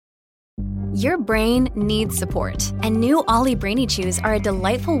Your brain needs support, and new Ollie Brainy Chews are a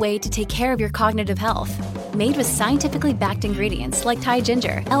delightful way to take care of your cognitive health. Made with scientifically backed ingredients like Thai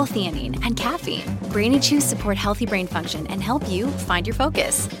ginger, L-theanine, and caffeine, Brainy Chews support healthy brain function and help you find your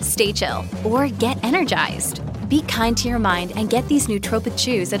focus, stay chill, or get energized. Be kind to your mind and get these nootropic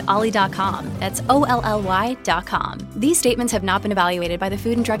chews at ollie.com. That's OLLY.com. These statements have not been evaluated by the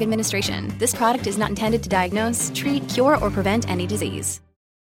Food and Drug Administration. This product is not intended to diagnose, treat, cure, or prevent any disease.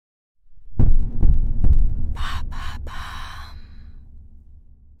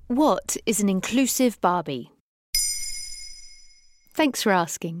 What is an inclusive Barbie? Thanks for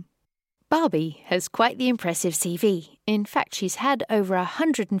asking. Barbie has quite the impressive CV. In fact, she's had over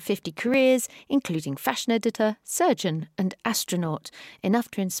 150 careers, including fashion editor, surgeon, and astronaut, enough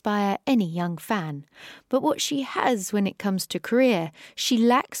to inspire any young fan. But what she has when it comes to career, she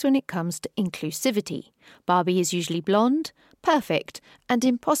lacks when it comes to inclusivity. Barbie is usually blonde, perfect, and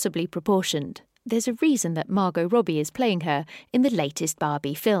impossibly proportioned. There's a reason that Margot Robbie is playing her in the latest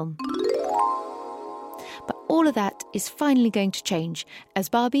Barbie film. But all of that is finally going to change as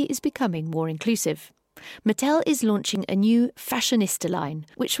Barbie is becoming more inclusive. Mattel is launching a new fashionista line,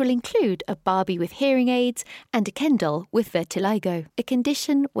 which will include a Barbie with hearing aids and a Ken doll with vertigo, a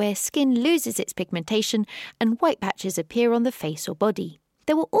condition where skin loses its pigmentation and white patches appear on the face or body.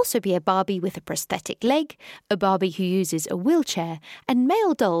 There will also be a Barbie with a prosthetic leg, a Barbie who uses a wheelchair, and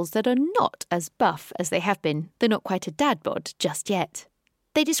male dolls that are not as buff as they have been. They're not quite a dad bod just yet.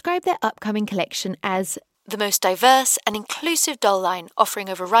 They describe their upcoming collection as the most diverse and inclusive doll line, offering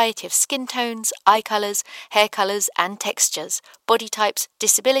a variety of skin tones, eye colours, hair colours and textures, body types,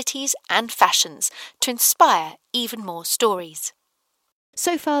 disabilities and fashions to inspire even more stories.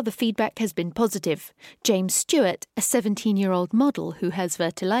 So far, the feedback has been positive. James Stewart, a 17-year-old model who has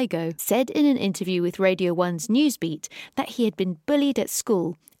vertigo, said in an interview with Radio 1's Newsbeat that he had been bullied at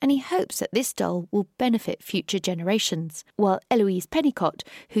school and he hopes that this doll will benefit future generations. While Eloise Pennicott,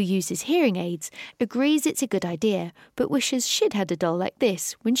 who uses hearing aids, agrees it's a good idea but wishes she'd had a doll like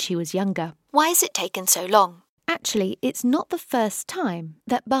this when she was younger. Why has it taken so long? Actually, it's not the first time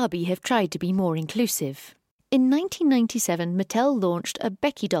that Barbie have tried to be more inclusive. In 1997, Mattel launched a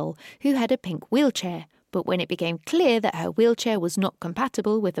Becky doll who had a pink wheelchair, but when it became clear that her wheelchair was not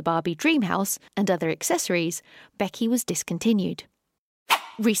compatible with the Barbie dream house and other accessories, Becky was discontinued.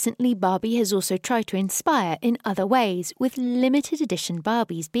 Recently, Barbie has also tried to inspire in other ways, with limited edition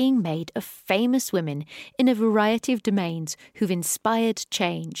Barbies being made of famous women in a variety of domains who've inspired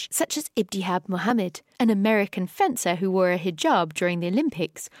change, such as Ibtihab Mohammed, an American fencer who wore a hijab during the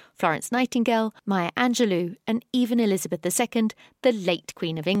Olympics, Florence Nightingale, Maya Angelou, and even Elizabeth II, the late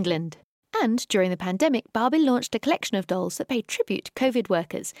Queen of England. And during the pandemic, Barbie launched a collection of dolls that paid tribute to COVID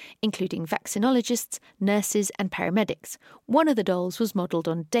workers, including vaccinologists, nurses and paramedics. One of the dolls was modelled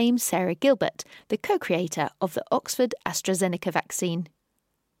on Dame Sarah Gilbert, the co-creator of the Oxford AstraZeneca vaccine.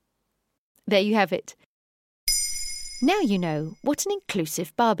 There you have it. Now you know what an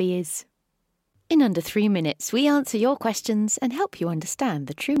inclusive Barbie is. In under 3 minutes, we answer your questions and help you understand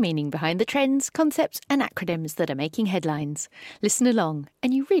the true meaning behind the trends, concepts and acronyms that are making headlines. Listen along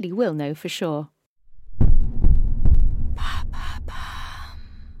and you really will know for sure.